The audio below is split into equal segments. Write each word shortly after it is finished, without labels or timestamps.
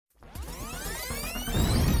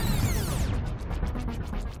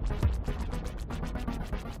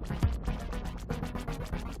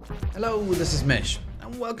Hello, this is Mesh,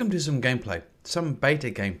 and welcome to some gameplay, some beta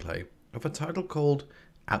gameplay of a title called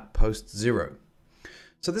Outpost Zero.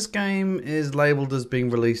 So this game is labelled as being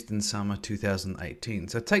released in summer 2018,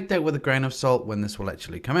 so take that with a grain of salt when this will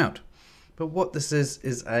actually come out. But what this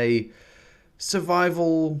is a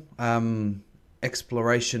survival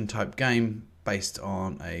exploration type game based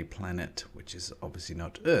on a planet which is obviously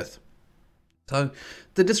not Earth. So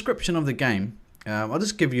the description of the game, I'll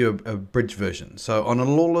just give you a bridge version. So on a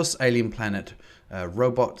lawless alien planet,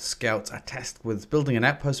 robot scouts are tasked with building an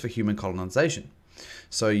outpost for human colonization.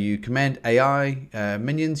 So you command AI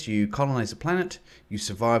minions, you colonize the planet, you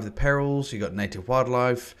survive the perils, you got native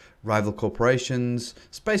wildlife, rival corporations,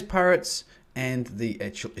 space pirates, and the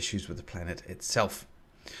actual issues with the planet itself.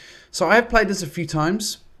 So I have played this a few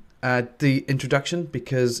times, the introduction,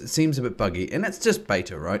 because it seems a bit buggy, and it's just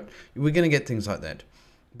beta, right? We're going to get things like that.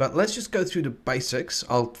 But let's just go through the basics.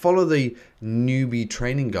 I'll follow the newbie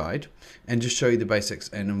training guide and just show you the basics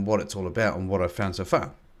and what it's all about and what I've found so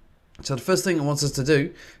far. So the first thing it wants us to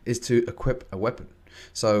do is to equip a weapon.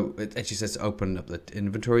 So it actually says to open up the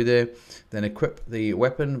inventory there, then equip the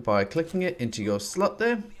weapon by clicking it into your slot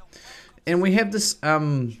there. And we have this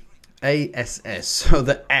ASS, so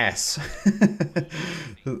the ass.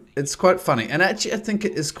 It's quite funny, and actually I think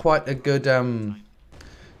it is quite a good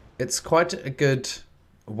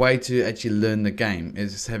way to actually learn the game,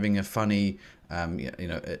 is having a funny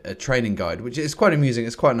a training guide, which is quite amusing.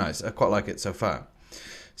 It's quite nice. I quite like it so far.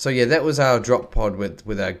 So yeah, that was our drop pod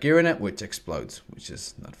with our gear in it, which explodes, which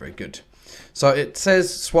is not very good. So it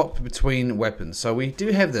says swap between weapons, so we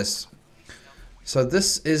do have this. So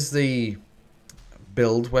this is the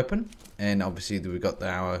build weapon, and obviously we've got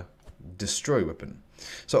our destroy weapon.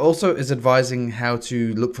 So also is advising how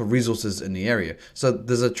to look for resources in the area. So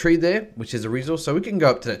there's a tree there, which is a resource. So we can go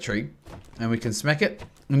up to that tree and we can smack it.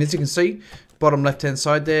 And as you can see, bottom left hand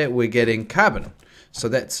side there, we're getting carbon. So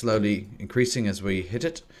that's slowly increasing as we hit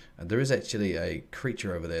it. And there is actually a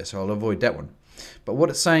creature over there, so I'll avoid that one. But what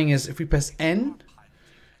it's saying is if we press N,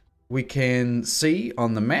 we can see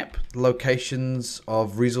on the map locations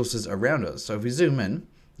of resources around us. So if we zoom in,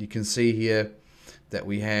 you can see here that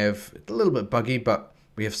we have, it's a little bit buggy, but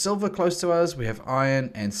we have silver close to us, we have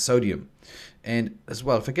iron and sodium. And as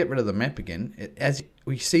well, if I get rid of the map again, as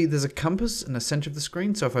we see, there's a compass in the center of the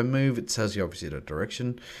screen. So if I move, it tells you obviously the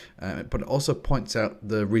direction, but it also points out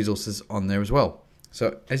the resources on there as well.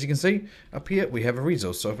 So as you can see, up here, we have a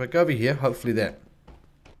resource. So if I go over here, hopefully that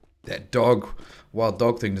wild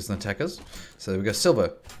dog thing doesn't attack us. So there we go,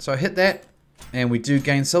 silver. So I hit that, and we do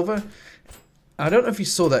gain silver. I don't know if you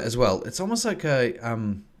saw that as well. It's almost like a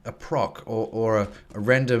proc or a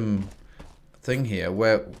random thing here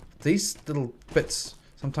where these little bits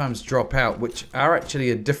sometimes drop out, which are actually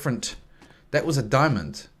a different. That was a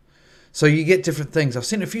diamond, so you get different things. I've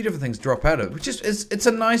seen a few different things drop out of it, which is it's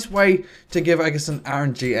a nice way to give, I guess, an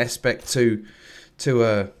RNG aspect to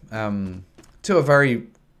a very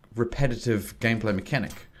repetitive gameplay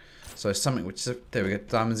mechanic. So something which, there we go,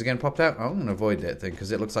 diamonds again popped out. I'm going to avoid that thing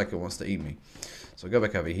because it looks like it wants to eat me. So go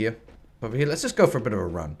back over here. Let's just go for a bit of a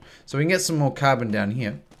run. So we can get some more carbon down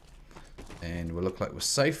here. And we'll look like we're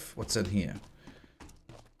safe. What's in here?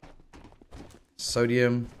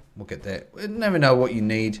 Sodium. We'll get that. We never know what you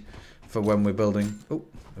need for when we're building. Oh,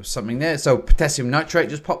 there's something there. So potassium nitrate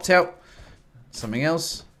just popped out. Something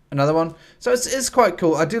else. Another one. So it's quite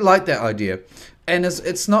cool. I do like that idea. And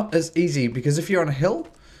it's not as easy because if you're on a hill,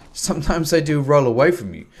 sometimes they do roll away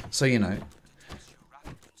from you. So, you know.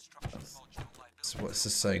 What's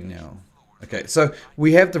this saying now? Okay, so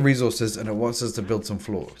we have the resources and it wants us to build some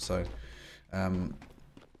floor. So,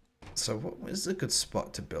 what is a good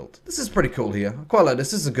spot to build? This is pretty cool here. I quite like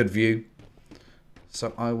this. This is a good view.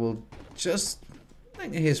 So I will just, I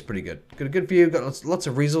think here's pretty good. Got a good view. Got lots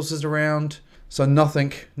of resources around. So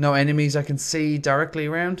no enemies I can see directly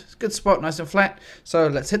around. It's a good spot, nice and flat. So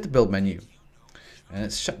let's hit the build menu. And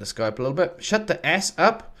let's shut this guy up a little bit. Shut the ass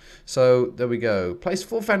up. So there we go. Place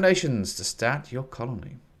 4 foundations to start your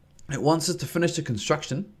colony. It wants us to finish the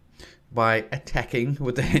construction by attacking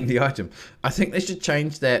with the handy item. I think they should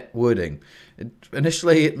change that wording.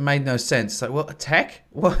 Initially, it made no sense. It's like, well, attack?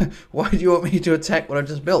 Why do you want me to attack what I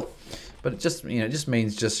just built? But it just, it just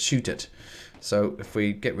means just shoot it. So if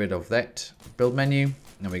we get rid of that build menu,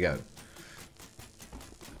 there we go.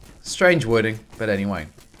 Strange wording, but anyway,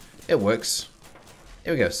 it works.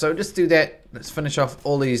 Here we go. So just do that. Let's finish off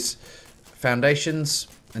all these foundations,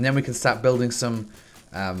 and then we can start building some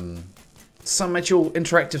actual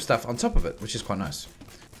interactive stuff on top of it, which is quite nice.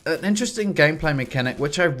 An interesting gameplay mechanic,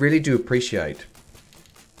 which I really do appreciate,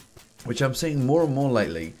 which I'm seeing more and more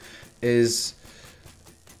lately, is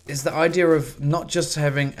is the idea of not just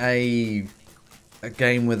having a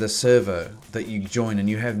game with a server that you join and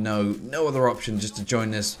you have no other option just to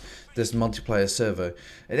join this multiplayer server.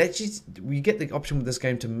 It actually, you get the option with this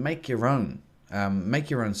game to make your own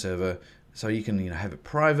server, so you can have it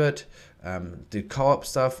private, do co-op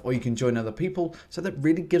stuff, or you can join other people. So that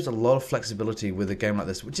really gives a lot of flexibility with a game like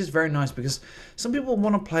this, which is very nice, because some people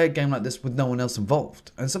want to play a game like this with no one else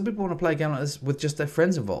involved, and some people want to play a game like this with just their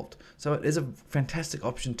friends involved. So it is a fantastic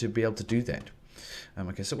option to be able to do that.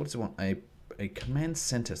 Okay, so what does it want? A command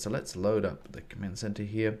center. So let's load up the command center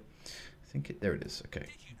here. I think there it is. Okay,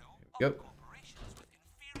 here we go.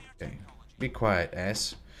 Okay, be quiet,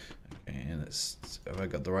 ass. And have I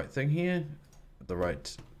got the right thing here? The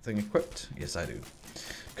right thing equipped? Yes, I do.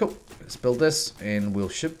 Cool. Let's build this, and we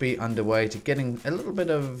should be underway to getting a little bit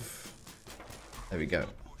of. There we go.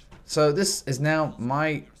 So this is now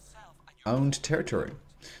my owned territory.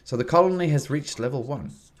 So the colony has reached level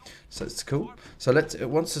 1. So it's cool. So it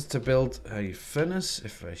wants us to build a furnace.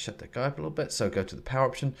 If I shut that guy up a little bit, so go to the power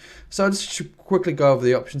option. So I just should quickly go over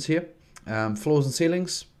the options here. Floors and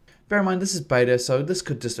ceilings. Bear in mind this is beta, so this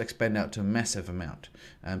could just expand out to a massive amount.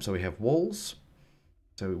 So we have walls.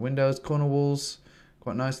 So windows, corner walls,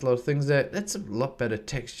 quite nice. A lot of things there. That's a lot better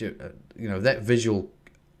texture. That visual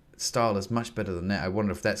style is much better than that. I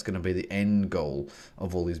wonder if that's going to be the end goal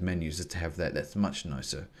of all these menus, is to have that. That's much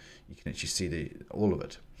nicer. You can actually see all of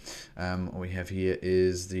it. What we have here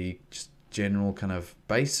is the just general kind of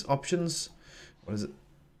base options. What is it?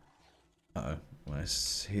 Uh-oh. Well, I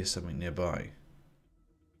hear something nearby.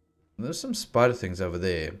 There's some spider things over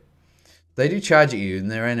there. They do charge at you, and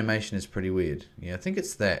their animation is pretty weird. Yeah, I think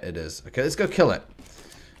it's that. It is. Okay, let's go kill it.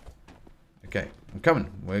 Okay, I'm coming.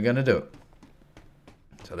 We're going to do it.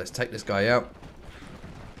 So let's take this guy out.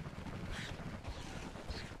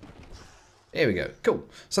 There we go. Cool.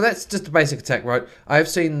 So that's just a basic attack, right? I've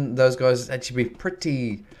seen those guys actually be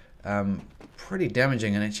pretty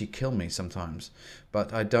damaging and actually kill me sometimes.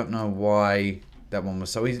 But I don't know why that one was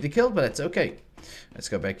so easy to kill, but it's okay. Let's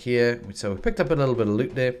go back here. So we picked up a little bit of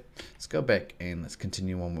loot there. Let's go back and let's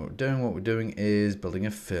continue on what we're doing. What we're doing is building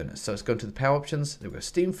a furnace. So let's go to the power options. There we go,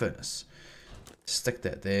 steam furnace. Stick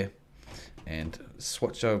that there. And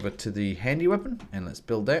switch over to the handy weapon. And let's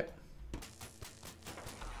build that.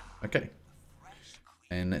 Okay.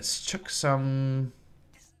 And let's chuck some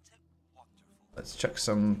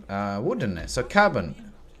wood in there. So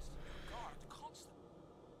carbon.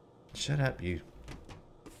 Shut up, you.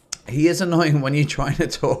 He is annoying when you're trying to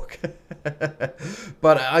talk.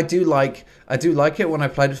 But I do like it when I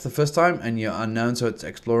played it for the first time and you're unknown, so it's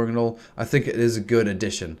exploring and all. I think it is a good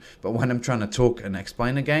addition. But when I'm trying to talk and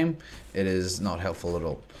explain a game, it is not helpful at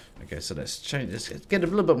all. Okay, so let's change this. Let's get a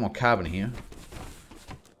little bit more carbon here.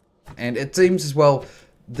 And it seems as well,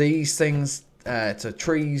 these things, so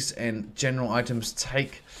trees and general items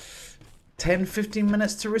take 10-15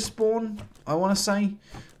 minutes to respawn, I want to say.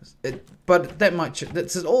 But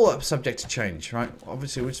that's all subject to change, right?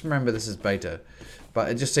 Obviously, just remember this is beta. But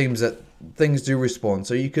it just seems that things do respawn.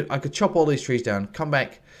 So I could chop all these trees down, come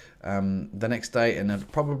back the next day, and they'll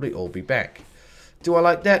probably all be back. Do I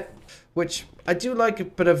like that? Which, I do like a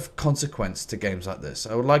bit of consequence to games like this.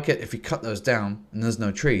 I would like it if you cut those down and there's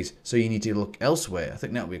no trees, so you need to look elsewhere. I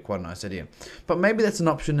think that would be quite a nice idea. But maybe that's an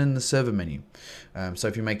option in the server menu. So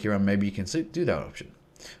if you make your own, maybe you can do that option.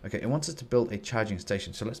 Okay, it wants us to build a charging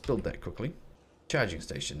station, so let's build that quickly. Charging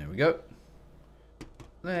station, there we go.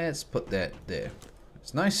 Let's put that there.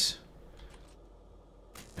 That's nice.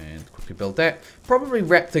 And quickly build that. Probably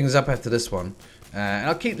wrap things up after this one. And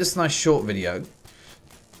I'll keep this nice short video.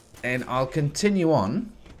 And I'll continue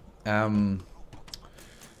on.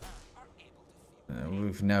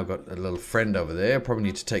 We've now got a little friend over there. Probably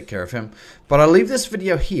need to take care of him. But I'll leave this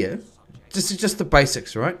video here. This is just the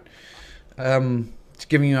basics, right? It's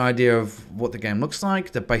giving you an idea of what the game looks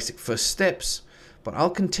like, the basic first steps. But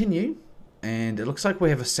I'll continue. And it looks like we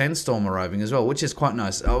have a sandstorm arriving as well, which is quite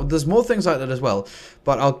nice. There's more things like that as well,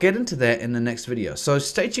 but I'll get into that in the next video. So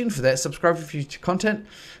stay tuned for that. Subscribe for future content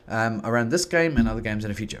around this game and other games in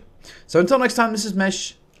the future. So until next time, this is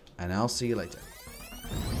Mesh, and I'll see you later.